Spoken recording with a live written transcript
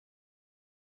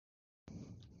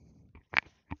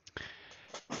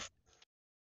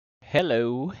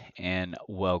Hello and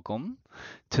welcome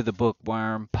to the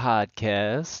Bookworm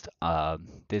Podcast.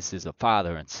 This is a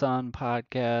father and son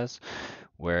podcast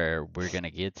where we're going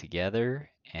to get together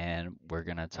and we're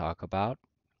going to talk about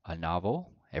a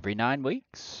novel every 9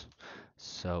 weeks.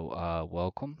 So,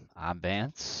 welcome. I'm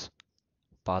Vance,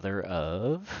 father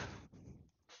of,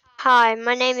 Hi,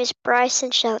 my name is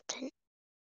Bryson Shelton.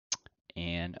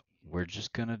 and we're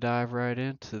just going to dive right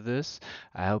into this.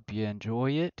 I hope you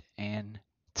enjoy it. And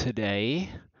today,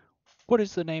 what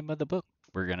is the name of the book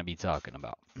we're going to be talking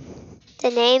about? The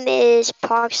name is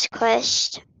Park's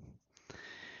Quest.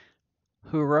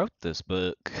 Who wrote this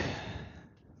book?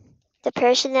 The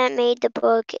person that made the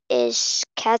book is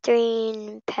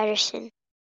Catherine Patterson.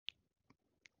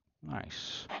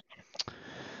 Nice.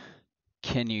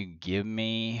 Can you give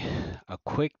me a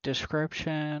quick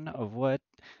description of what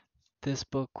this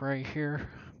book right here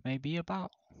may be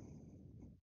about?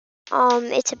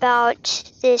 It's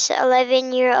about this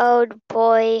 11-year-old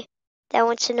boy that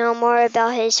wants to know more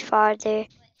about his father,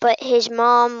 but his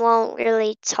mom won't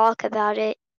really talk about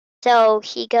it. So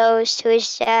he goes to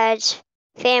his dad's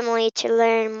family to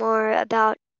learn more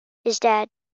about his dad.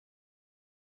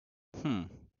 Hmm.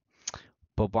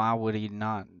 But why would he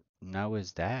not know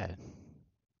his dad?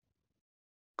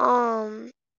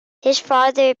 Um, his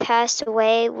father passed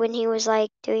away when he was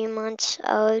like 3 months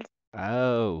old.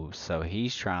 Oh, so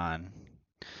he's trying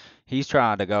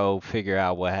to go figure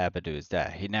out what happened to his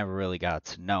dad. He never really got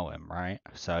to know him, right?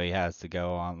 So he has to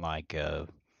go on like a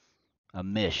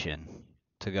mission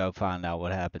to go find out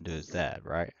what happened to his dad,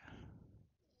 right?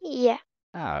 Yeah.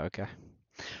 Oh, okay.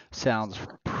 Sounds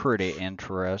pretty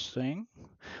interesting.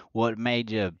 What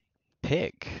made you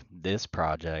pick this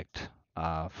project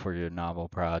for your novel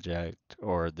project,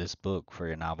 or this book for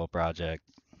your novel project?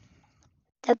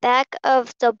 The back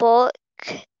of the book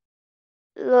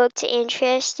looked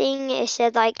interesting. It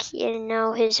said, like,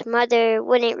 his mother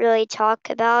wouldn't really talk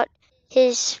about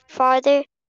his father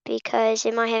because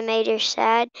it might have made her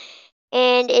sad.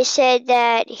 And it said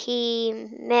that he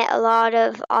met a lot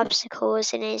of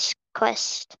obstacles in his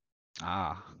quest.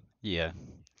 Ah, yeah.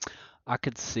 I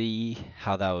could see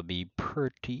how that would be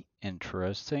pretty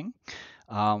interesting.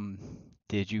 Um,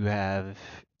 did you have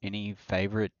any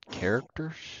favorite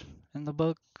characters in the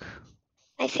book?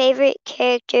 My favorite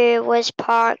character was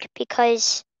Park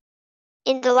because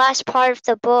in the last part of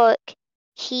the book,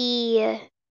 he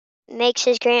makes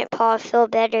his grandpa feel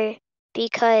better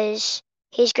because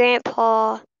his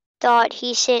grandpa thought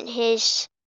he sent his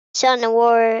son to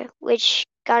war, which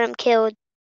got him killed.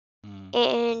 Mm,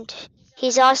 And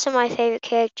he's also my favorite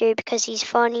character because he's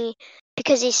funny,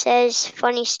 because he says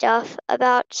funny stuff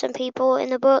about some people in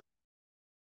the book.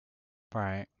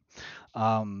 right.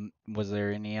 Was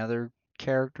there any other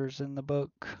characters in the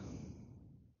book?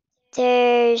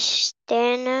 There's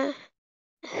Dana,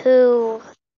 who,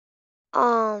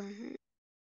 um,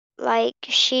 like,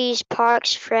 she's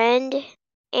Park's friend,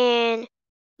 and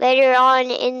later on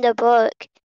in the book,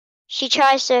 she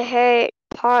tries to hurt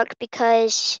Park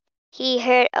because he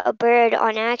hurt a bird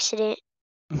on accident.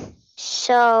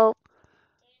 So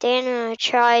Dana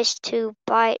tries to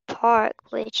bite Park,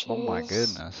 which Oh my is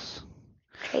goodness.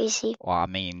 crazy. Well, I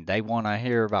mean, they want to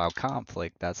hear about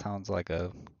conflict. That sounds like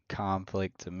a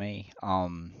conflict to me.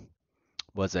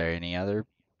 Was there any other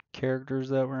characters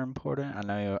that were important?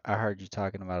 I heard you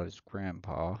talking about his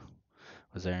grandpa.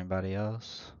 Was there anybody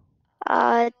else?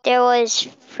 There was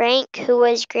Frank, who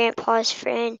was Grandpa's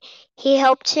friend. He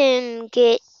helped him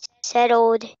get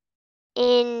settled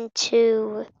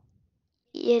into,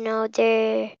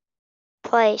 their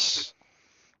place.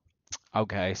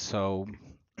 Okay, so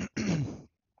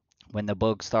when the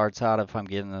book starts out, if I'm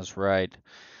getting this right,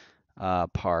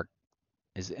 Park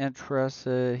is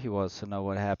interested. He wants to know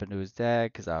what happened to his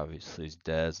dad because obviously his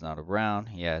dad's not around.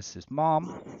 He asks his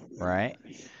mom, right?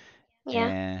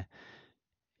 Yeah, And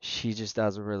she just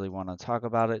doesn't really want to talk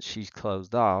about it. She's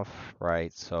closed off,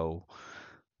 right? So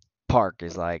Park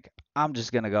is like, I'm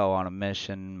just gonna go on a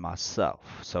mission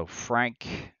myself. So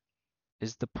Frank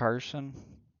is the person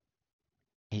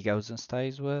he goes and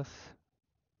stays with.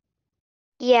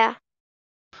 yeah,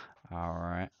 All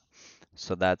right.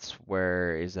 So that's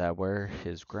where is that where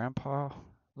his grandpa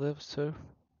lives too?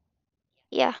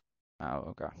 yeah.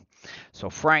 Oh, okay. So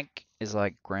Frank is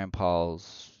like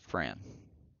grandpa's friend,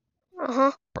 Uh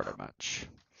huh. pretty much.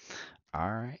 All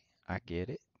right, I get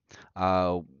it.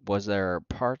 Was there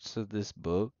parts of this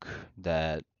book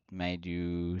that made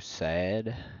you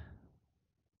sad?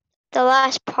 The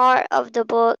last part of the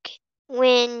book,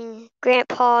 when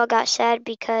Grandpa got sad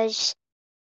because,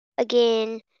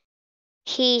 again,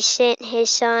 he sent his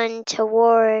son to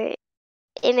war,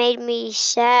 it made me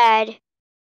sad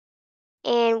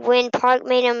And when Park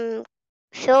made him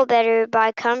feel better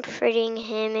by comforting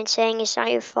him and saying it's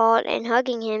not your fault and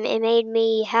hugging him, it made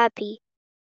me happy.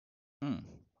 Hmm.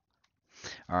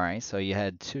 All right, so you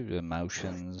had two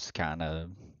emotions kind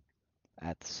of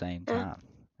at the same Uh, time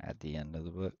at the end of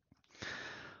the book.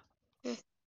 mm.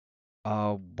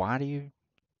 Why do you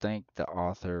think the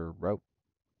author wrote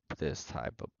this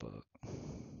type of book?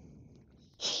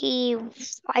 He,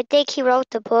 I think he wrote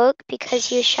the book because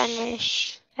he was trying to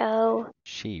Shh. show.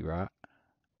 She, right?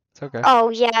 It's okay. Oh,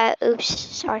 yeah, oops,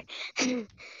 sorry.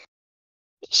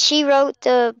 She wrote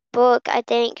the book, I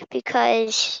think,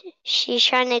 because she's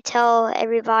trying to tell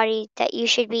everybody that you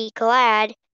should be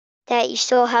glad that you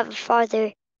still have a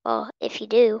father. Well, if you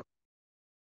do.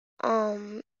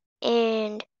 Um,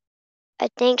 and I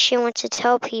think she wants to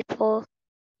tell people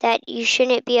that you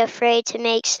shouldn't be afraid to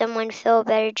make someone feel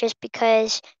better just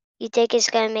because you think it's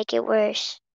going to make it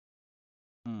worse.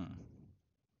 Hmm.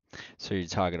 So you're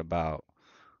talking about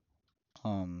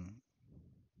um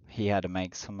he had to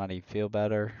make somebody feel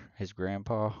better, his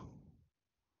grandpa?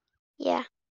 Yeah.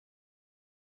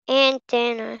 And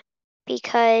Dana,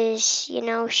 because,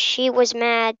 she was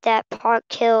mad that Park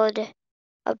killed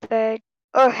a bird,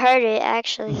 or hurt it,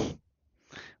 actually.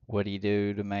 What do you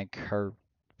do to make her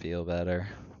feel better?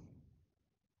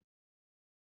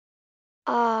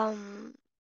 Um,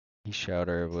 He showed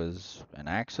her it was an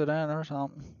accident or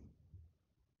something.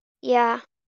 yeah,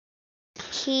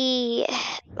 he,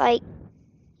 like,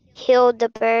 healed the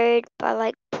bird by,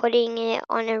 like, putting it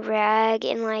on a rag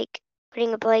and, like,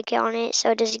 putting a blanket on it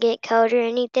so it doesn't get cold or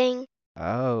anything.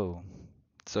 Oh,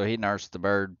 so he nursed the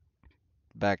bird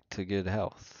back to good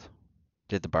health.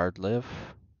 Did the bird live?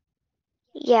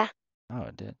 Yeah. Oh,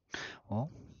 it did. Well,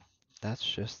 that's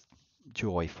just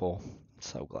joyful.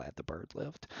 So glad the bird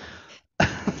lived.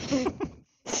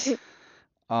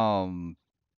 um,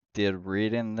 did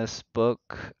reading this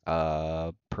book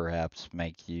perhaps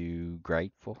make you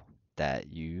grateful that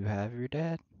you have your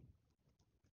dad?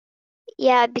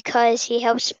 Yeah, because he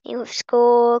helps me with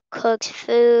school, cooks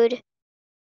food,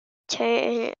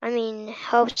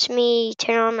 helps me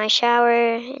turn on my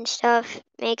shower and stuff,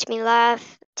 makes me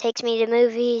laugh, takes me to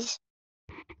movies.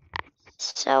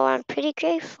 So I'm pretty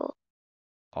grateful.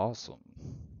 Awesome.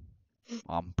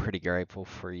 I'm pretty grateful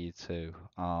for you too.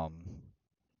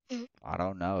 I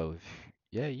don't know if,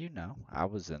 yeah, I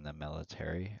was in the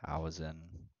military. I was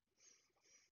in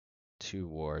two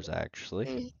wars actually,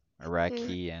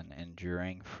 Iraqi and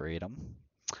Enduring Freedom.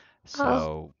 Oh,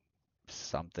 So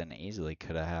something easily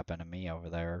could have happened to me over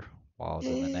there while I was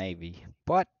in the mm, Navy,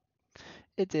 but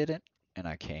it didn't. And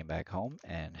I came back home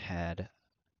and had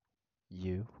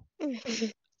you,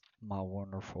 mm. my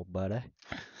wonderful buddy.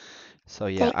 So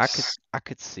yeah, Thanks. I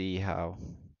could see how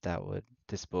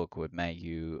this book would make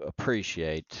you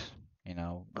appreciate,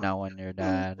 knowing your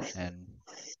Mm, dad and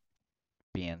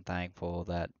being thankful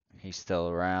that he's still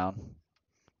around.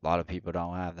 A lot of people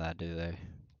don't have that, do they?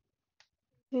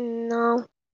 no,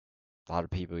 A lot of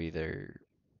people either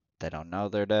they don't know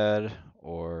their dad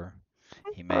or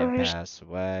he may have or passed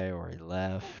away or he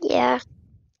left and yeah,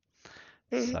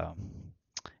 mm, so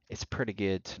it's pretty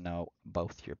good to know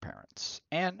both your parents.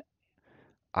 And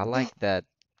I mm, like that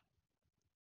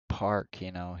Park,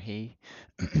 he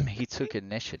he took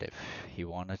initiative. He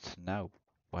wanted to know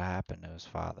what happened to his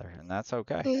father, and that's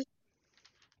okay. mm,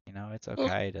 It's yeah,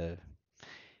 okay to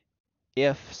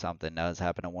if something does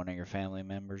happen to one of your family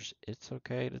members, it's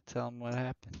okay to tell them what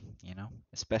happened,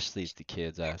 especially if the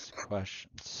kids ask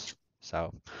questions.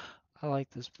 So, I like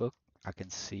this book. I can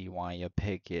see why you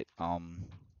pick it.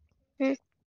 mm.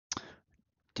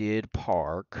 Did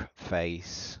Park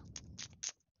face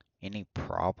any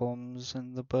problems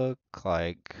in the book?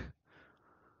 Like,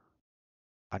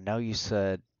 I know you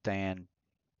said Dan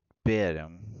bit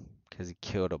him because he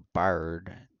killed a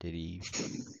bird.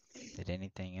 Did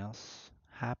anything else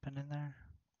happen in there?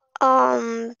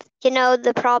 Um,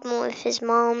 the problem with his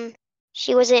mom,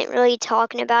 she wasn't really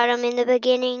talking about him in the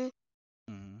beginning.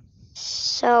 Hmm.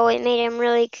 So it made him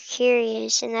really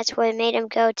curious, and that's what made him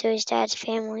go to his dad's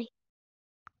family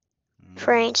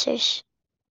for Mm. answers.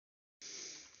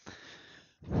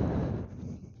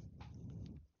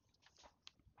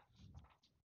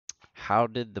 How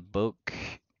did the book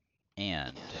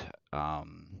end?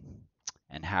 Um,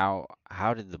 and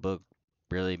how did the book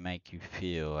really make you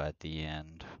feel at the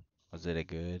end? Was it a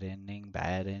good ending,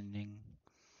 bad ending?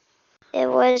 It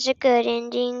was a good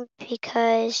ending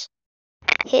because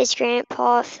his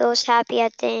grandpa feels happy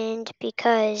at the end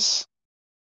because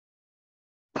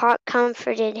Park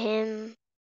comforted him,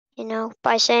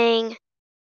 by saying,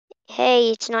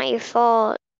 hey, it's not your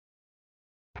fault.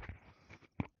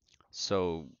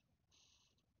 So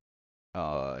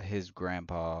his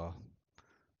grandpa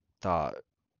thought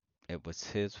it was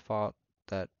his fault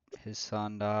that his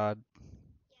son died.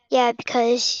 Yeah,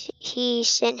 because he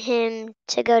sent him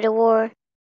to go to war.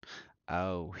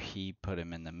 Oh, he put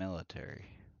him in the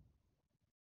military.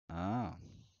 Oh,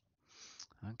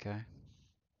 okay.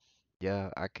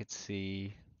 Yeah, I could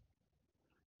see,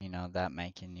 that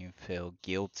making you feel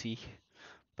guilty,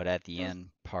 but at the Mm, end,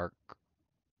 Park,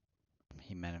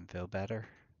 he made him feel better.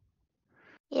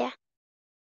 yeah.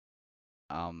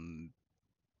 Um,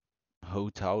 who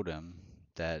told him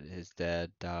that his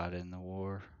dad died in the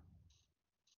war,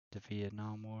 the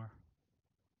Vietnam War?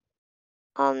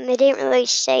 It didn't really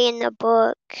say in the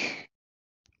book.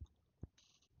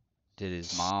 Did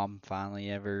his mom finally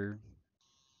ever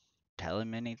tell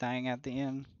him anything at the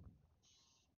end?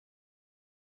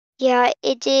 Yeah,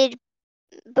 it did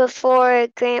before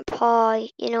Grandpa,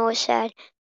 was sad.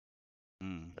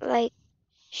 Mm, Like,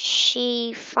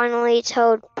 she finally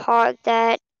told Park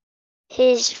that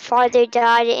his father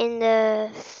died in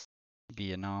the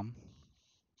Vietnam.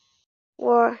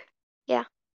 war. Yeah.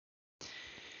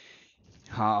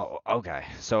 Oh, okay.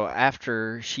 So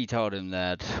after she told him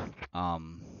that,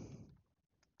 um,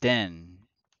 then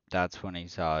that's when he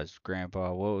saw his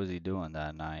grandpa. What was he doing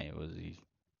that night? Was he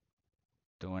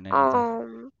doing anything?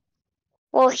 Um,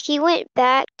 well, he went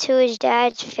back to his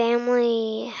dad's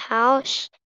family house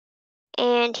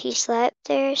and he slept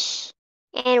there.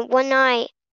 And one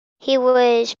night he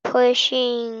was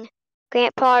pushing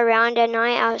Grandpa around at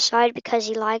night outside because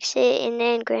he likes it, and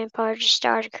then Grandpa just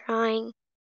started crying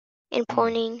and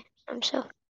Mm. pointing himself.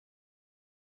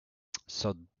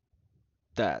 So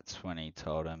that's when he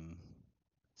told him,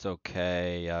 "It's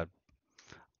okay.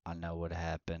 I know what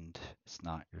happened. It's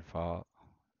not your fault."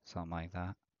 Something like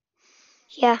that.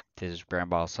 Yeah. Did his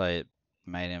grandpa say it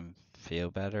made him feel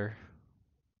better?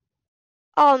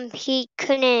 He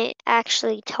couldn't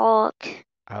actually talk.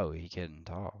 Oh, he couldn't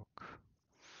talk.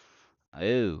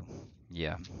 Oh,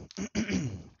 yeah.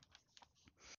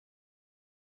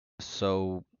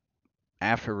 So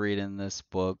after reading this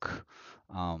book,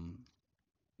 um,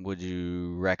 would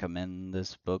you recommend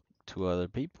this book to other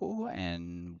people,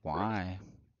 and why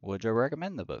would you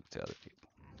recommend the book to other people?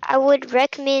 I would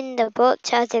recommend the book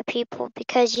to other people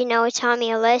because it taught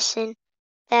me a lesson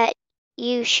that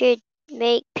you should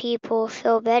make people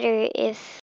feel better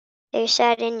if they're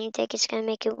sad and you think it's gonna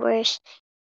make it worse.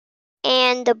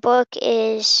 And the book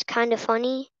is kind of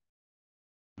funny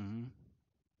Hmm.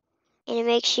 and it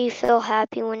makes you feel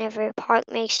happy whenever Park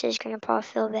makes his grandpa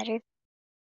feel better.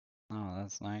 Oh,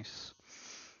 that's nice.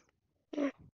 Yeah.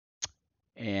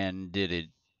 And did it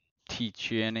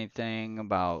teach you anything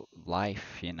about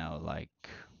life? Like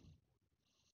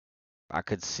I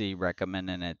could see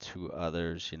recommending it to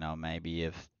others, maybe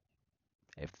if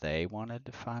they wanted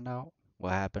to find out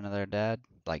what happened to their dad,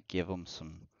 like give them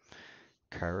some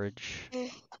courage, Mm,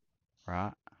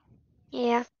 right?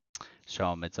 yeah.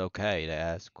 Show them it's okay to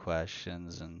ask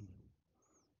questions and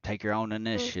take your own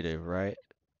Mm, initiative, right?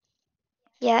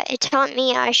 yeah, it taught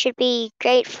me I should be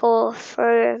grateful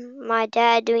for my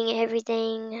dad doing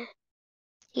everything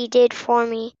he did for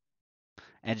me.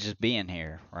 And just being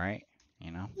here, right?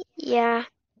 You know, Yeah.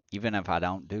 even if I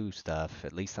don't do stuff,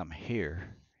 at least I'm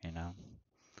here, you know.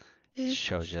 Mm,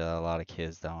 Shows you that a lot of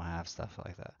kids don't have stuff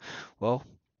like that. Well,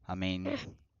 I mean,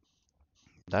 yeah.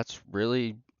 that's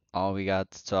really all we got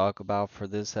to talk about for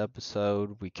this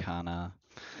episode. We kind of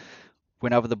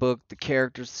went over the book, the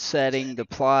characters, the setting, the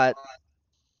plot,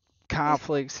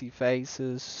 conflicts he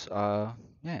faces.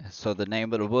 Yeah, so the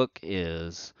name of the book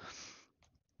is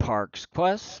Park's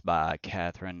Quest by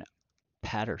Catherine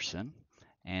Patterson.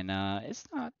 And it's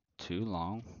not too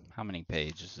long. How many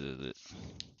pages is it?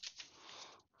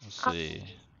 Let's Um, see.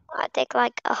 I think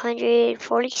like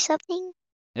 140 something.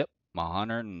 Yep,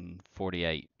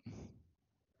 148.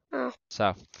 Oh,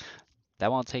 So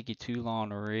that won't take you too long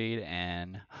to read,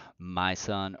 and my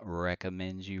son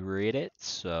recommends you read it,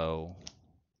 so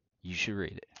you should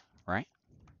read it, right?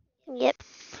 yep.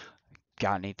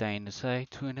 Got anything to say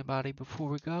to anybody before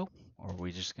we go? Or are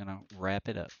we just gonna wrap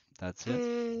it up? That's it?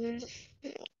 Mm,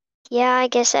 yeah, I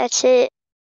guess that's it.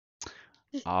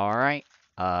 All right.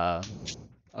 Uh,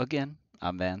 again,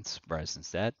 I'm Vance,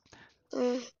 Bryson's dad.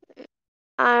 Mm,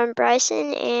 I'm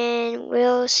Bryson, and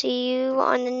we'll see you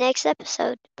on the next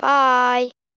episode.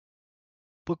 Bye.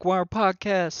 Bookworm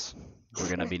Podcast. We're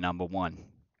gonna be number one.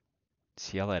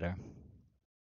 See you later.